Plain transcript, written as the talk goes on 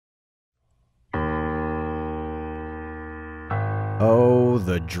Oh,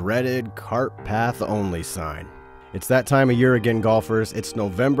 the dreaded cart path only sign. It's that time of year again, golfers. It's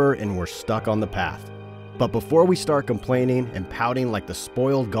November and we're stuck on the path. But before we start complaining and pouting like the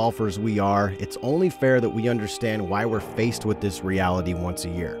spoiled golfers we are, it's only fair that we understand why we're faced with this reality once a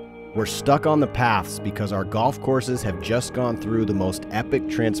year. We're stuck on the paths because our golf courses have just gone through the most epic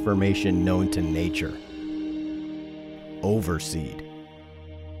transformation known to nature. Overseed.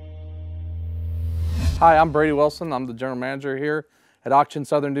 Hi, I'm Brady Wilson. I'm the general manager here at Auction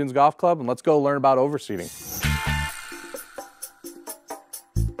Southern Dunes Golf Club, and let's go learn about overseeding.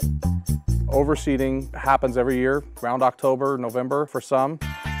 Overseeding happens every year, around October, November for some.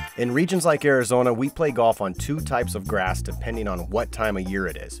 In regions like Arizona, we play golf on two types of grass depending on what time of year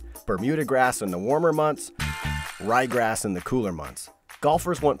it is. Bermuda grass in the warmer months, ryegrass in the cooler months.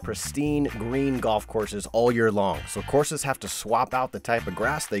 Golfers want pristine, green golf courses all year long, so courses have to swap out the type of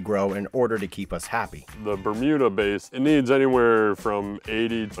grass they grow in order to keep us happy. The Bermuda base, it needs anywhere from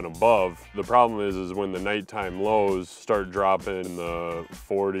 80 and above. The problem is when the nighttime lows start dropping in the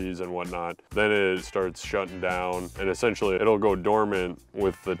 40s and whatnot, then it starts shutting down, and essentially it'll go dormant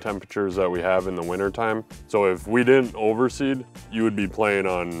with the temperatures that we have in the wintertime. So if we didn't overseed, you would be playing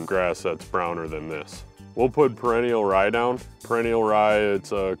on grass that's browner than this. We'll put perennial rye down. Perennial rye,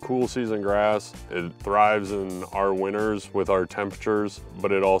 it's a cool season grass. It thrives in our winters with our temperatures,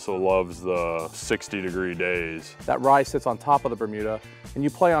 but it also loves the 60-degree days. That rye sits on top of the Bermuda, and you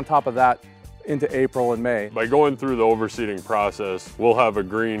play on top of that into April and May. By going through the overseeding process, we'll have a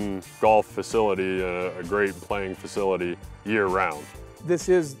green golf facility, a great playing facility year-round. This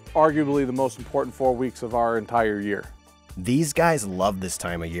is arguably the most important 4 weeks of our entire year. These guys love this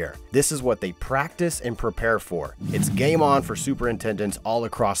time of year. This is what they practice and prepare for. It's game on for superintendents all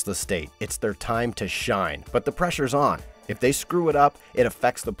across the state. It's their time to shine, but the pressure's on. If they screw it up, it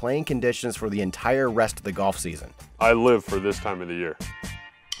affects the playing conditions for the entire rest of the golf season. I live for this time of the year.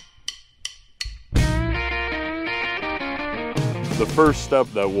 The first step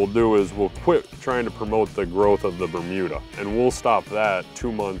that we'll do is we'll quit trying to promote the growth of the Bermuda, and we'll stop that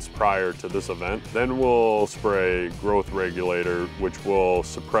 2 months prior to this event. Then we'll spray growth regulator, which will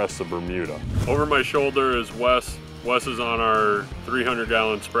suppress the Bermuda. Over my shoulder is Wes. Wes is on our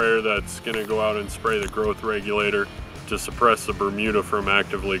 300-gallon sprayer that's gonna go out and spray the growth regulator to suppress the Bermuda from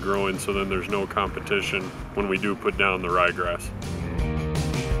actively growing, so then there's no competition when we do put down the ryegrass.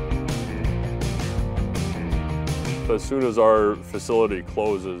 As soon as our facility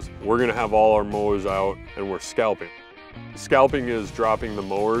closes, we're gonna have all our mowers out and we're scalping. Scalping is dropping the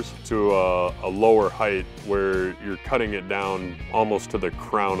mowers to a lower height where you're cutting it down almost to the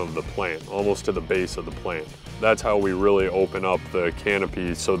crown of the plant, almost to the base of the plant. That's how we really open up the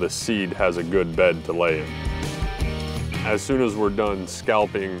canopy so the seed has a good bed to lay in. As soon as we're done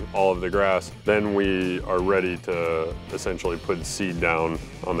scalping all of the grass, then we are ready to essentially put seed down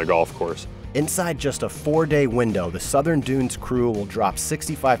on the golf course. Inside just a 4-day window, the Southern Dunes crew will drop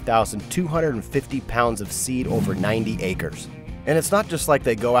 65,250 pounds of seed over 90 acres. And it's not just like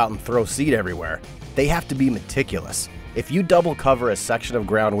they go out and throw seed everywhere. They have to be meticulous. If you double cover a section of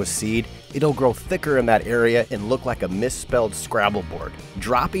ground with seed, it'll grow thicker in that area and look like a misspelled Scrabble board.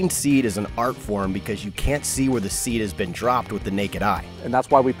 Dropping seed is an art form because you can't see where the seed has been dropped with the naked eye. And that's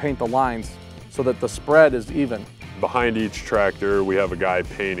why we paint the lines so that the spread is even. Behind each tractor, we have a guy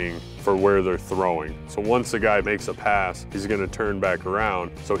painting for where they're throwing. So once the guy makes a pass, he's gonna turn back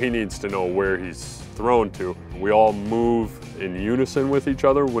around, so he needs to know where he's thrown to. We all move in unison with each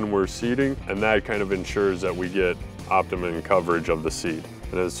other when we're seeding, and that kind of ensures that we get optimum coverage of the seed.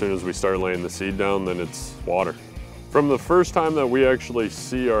 And as soon as we start laying the seed down, then it's water. From the first time that we actually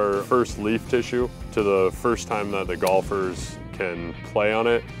see our first leaf tissue to the first time that the golfers can play on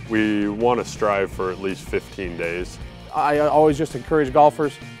it, we want to strive for at least 15 days. I always just encourage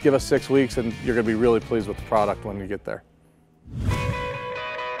golfers, give us 6 weeks and you're going to be really pleased with the product when you get there.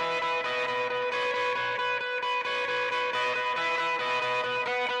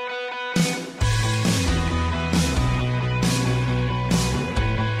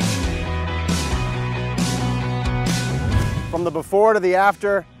 From the before to the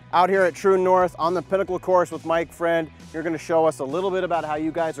after, out here at True North on the Pinnacle course with Mike Friend, you're going to show us a little bit about how you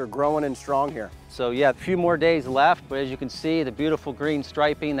guys are growing and strong here. So yeah, a few more days left, but as you can see, the beautiful green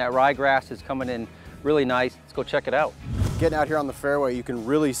striping, that ryegrass is coming in really nice. Let's go check it out. Getting out here on the fairway, you can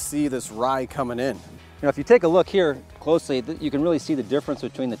really see this rye coming in. Now, if you take a look here closely, you can really see the difference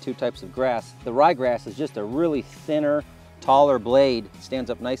between the two types of grass. The ryegrass is just a really thinner, taller blade, stands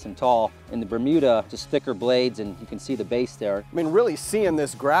up nice and tall. And the Bermuda, just thicker blades, and you can see the base there. I mean, really seeing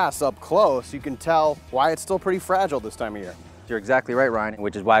this grass up close, you can tell why it's still pretty fragile this time of year. You're exactly right, Ryan,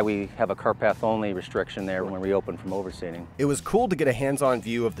 which is why we have a cart path only restriction there when we open from overseeding. It was cool to get a hands-on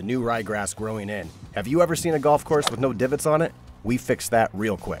view of the new ryegrass growing in. Have you ever seen a golf course with no divots on it? We fixed that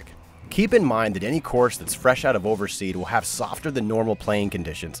real quick. Keep in mind that any course that's fresh out of overseed will have softer than normal playing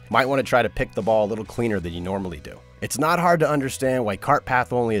conditions. Might want to try to pick the ball a little cleaner than you normally do. It's not hard to understand why cart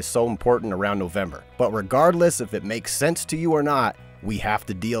path only is so important around November, but regardless if it makes sense to you or not, we have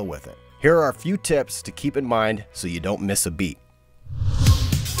to deal with it. Here are a few tips to keep in mind so you don't miss a beat.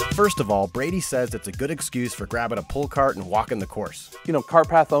 First of all, Brady says it's a good excuse for grabbing a pull cart and walking the course. You know, cart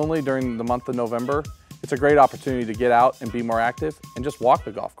path only during the month of November, it's a great opportunity to get out and be more active and just walk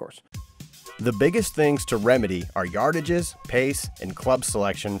the golf course. The biggest things to remedy are yardages, pace, and club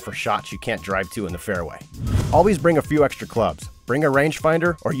selection for shots you can't drive to in the fairway. Always bring a few extra clubs. Bring a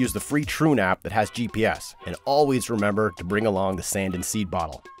rangefinder or use the free Troon app that has GPS. And always remember to bring along the sand and seed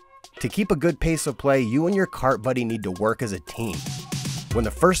bottle. To keep a good pace of play, you and your cart buddy need to work as a team. When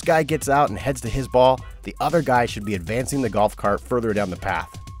the first guy gets out and heads to his ball, the other guy should be advancing the golf cart further down the path.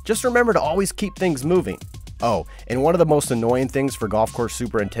 Just remember to always keep things moving. Oh, and one of the most annoying things for golf course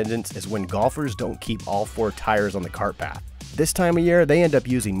superintendents is when golfers don't keep all 4 tires on the cart path. This time of year, they end up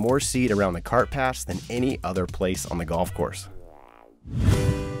using more seed around the cart paths than any other place on the golf course.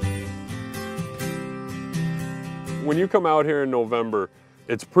 When you come out here in November,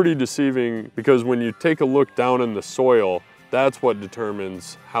 it's pretty deceiving because when you take a look down in the soil, that's what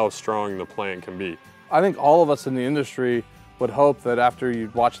determines how strong the plant can be. I think all of us in the industry would hope that after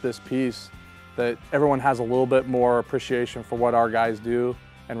you watch this piece, that everyone has a little bit more appreciation for what our guys do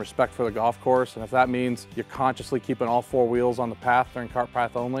and respect for the golf course. And if that means you're consciously keeping all 4 wheels on the path during cart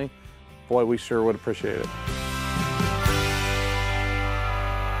path only, boy, we sure would appreciate it.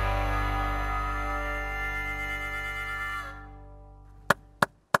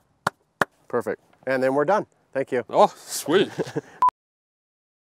 Perfect. And then we're done. Thank you. Oh, sweet.